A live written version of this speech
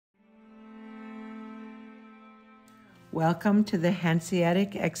Welcome to the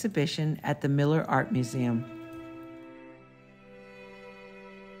Hanseatic exhibition at the Miller Art Museum.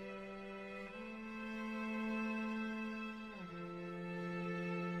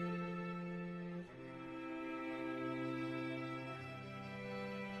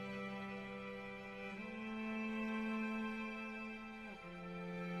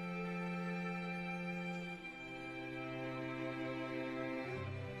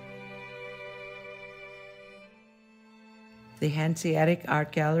 The Hanseatic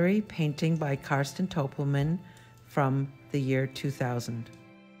Art Gallery, painting by Karsten Topelmann from the year 2000.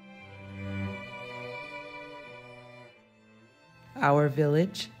 Our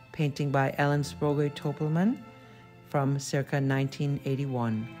Village, painting by Ellen Topelmann from circa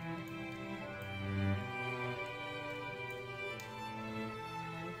 1981.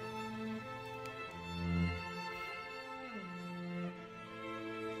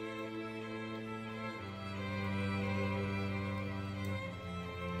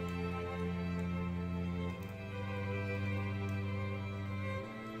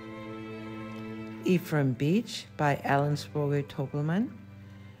 Ephraim Beach by Ellen Topelmann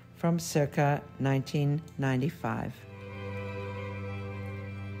from circa 1995.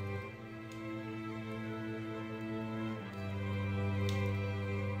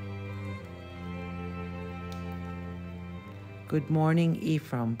 Good Morning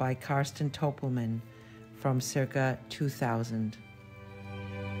Ephraim by Karsten Topelmann from circa 2000.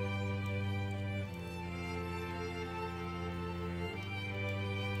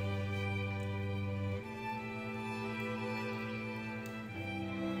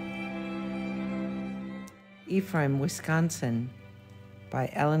 Ephraim, Wisconsin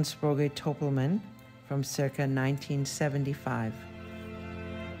by Ellen Topelmann from circa 1975.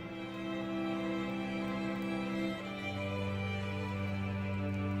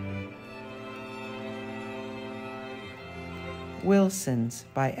 Wilsons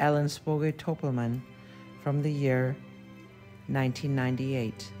by Ellen Topelmann from the year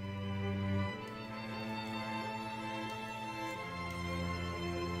 1998.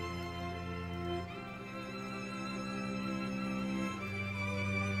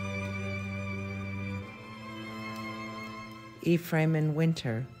 Ephraim in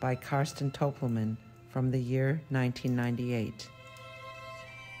Winter by Karsten Topelmann from the year 1998.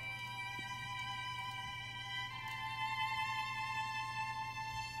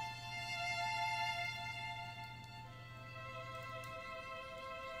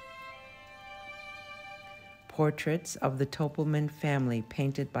 Portraits of the Topelmann family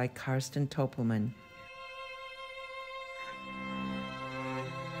painted by Karsten Topelmann.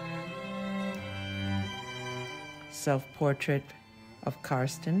 Self-portrait of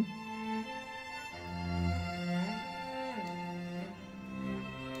Karsten.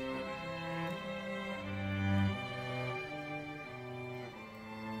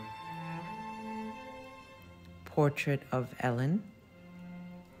 Portrait of Ellen.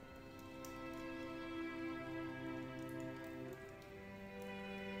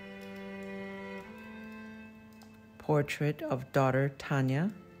 Portrait of daughter Tanya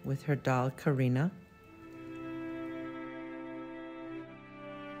with her doll Karina.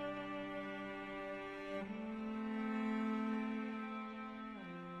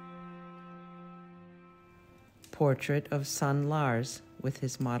 Portrait of son Lars with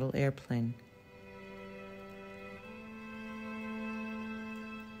his model airplane.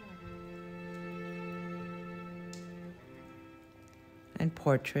 And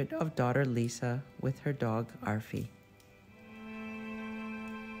portrait of daughter Lisa with her dog Arfie.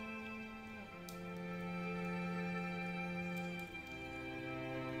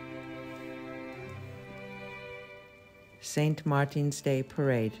 St. Martin's Day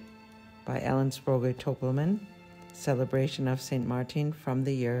Parade by Ellen Topelmann. Celebration of St. Martin from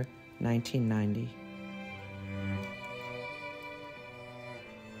the year 1990.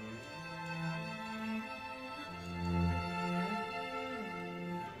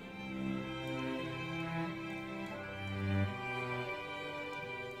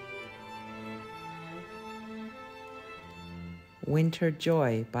 Winter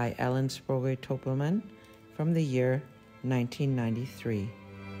Joy by Ellen Topelmann from the year 1993.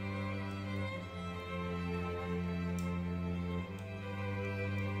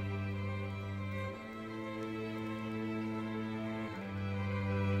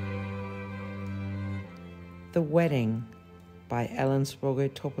 The Wedding by Ellen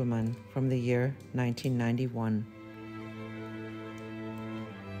Topelmann from the year 1991.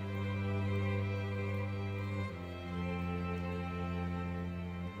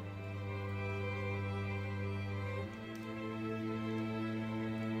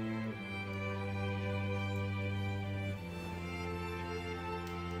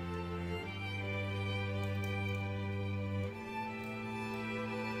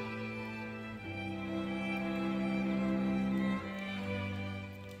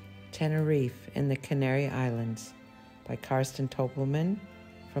 Tenerife in the Canary Islands by Karsten Topelmann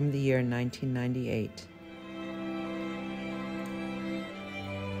from the year 1998.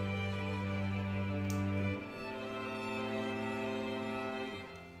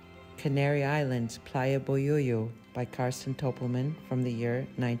 Canary Islands, Playa Boyuyo by Karsten Topelmann from the year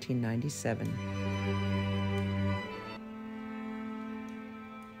 1997.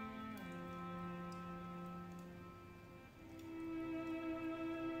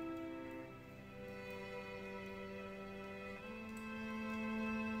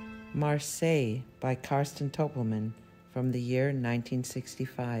 Marseille by Karsten Topelmann from the year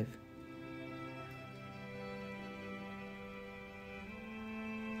 1965.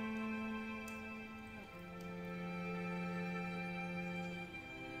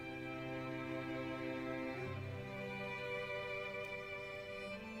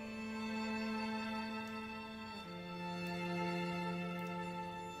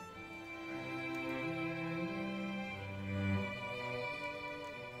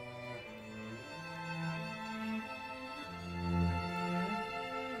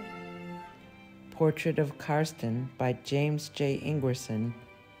 Portrait of Karsten by James J. Ingerson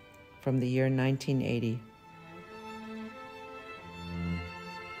from the year 1980.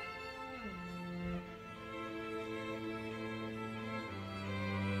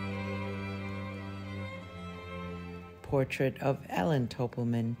 Portrait of Ellen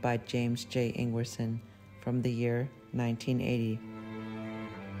Topelmann by James J. Ingerson from the year 1980.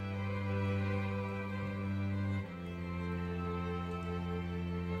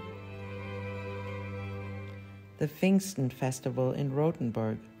 The Pfingsten Festival in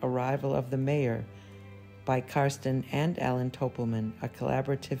Rothenburg, Arrival of the Mayor by Karsten and Ellen Topelmann, a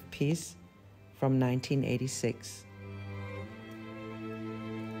collaborative piece from 1986.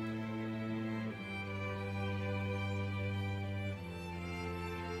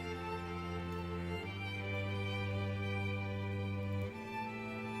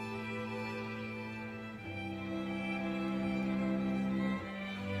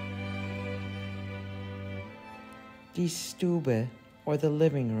 Die Stube, or the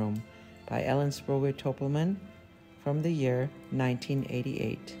Living Room, by Ellen Topelmann from the year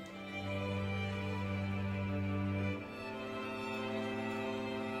 1988.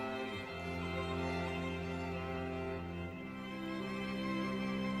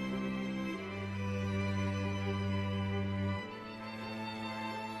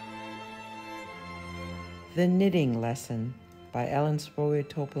 The Knitting Lesson, by Ellen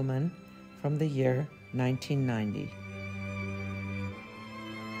Topelmann from the year 1990.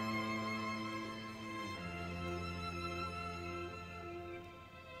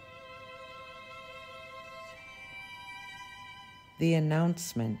 The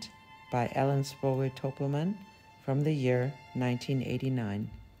Announcement by Ellen Topelmann from the year 1989.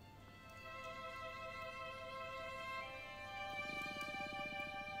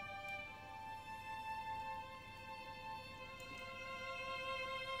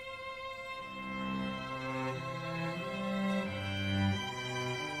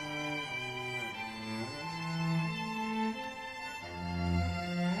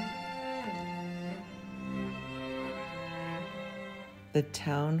 The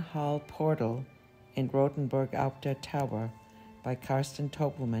Town Hall Portal in Rothenburg auf der Tauber by Karsten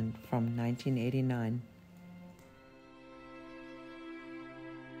Topelmann from 1989.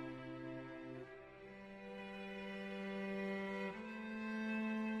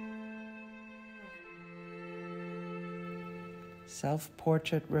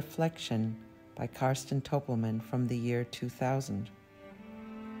 Self-Portrait Reflection by Karsten Topelmann from the year 2000.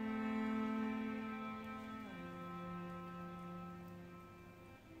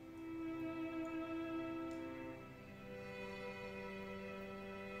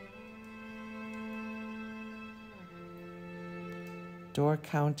 Door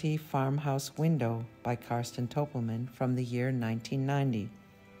County Farmhouse Window by Karsten Topelmann from the year 1990.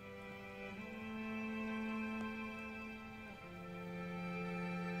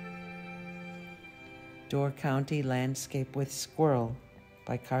 Door County Landscape with Squirrel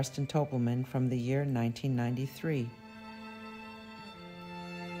by Karsten Topelmann from the year 1993.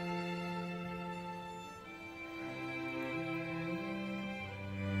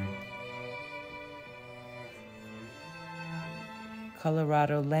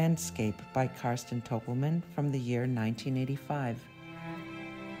 Colorado Landscape by Karsten Topelmann from the year 1985.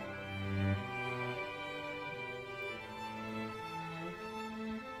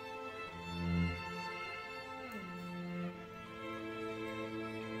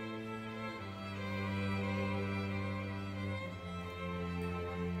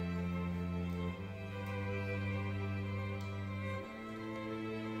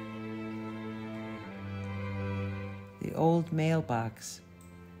 The Old Mailbox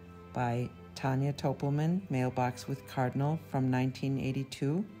by Tanya Topelmann, Mailbox with Cardinal from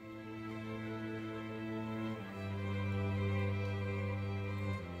 1982.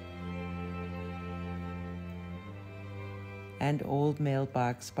 And Old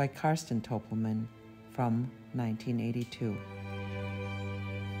Mailbox by Karsten Topelmann from 1982.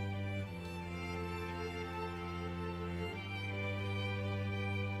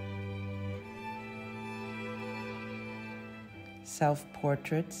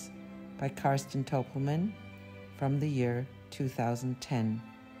 Self-Portraits by Karsten Topelmann from the year 2010.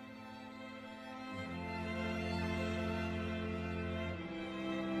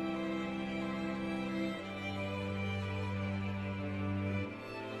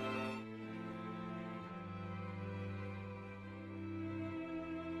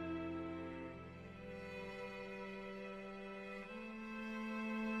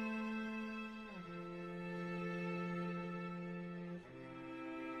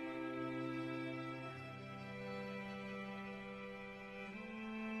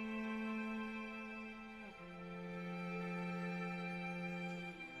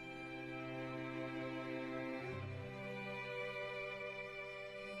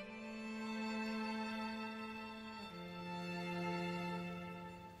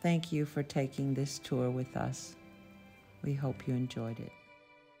 Thank you for taking this tour with us. We hope you enjoyed it.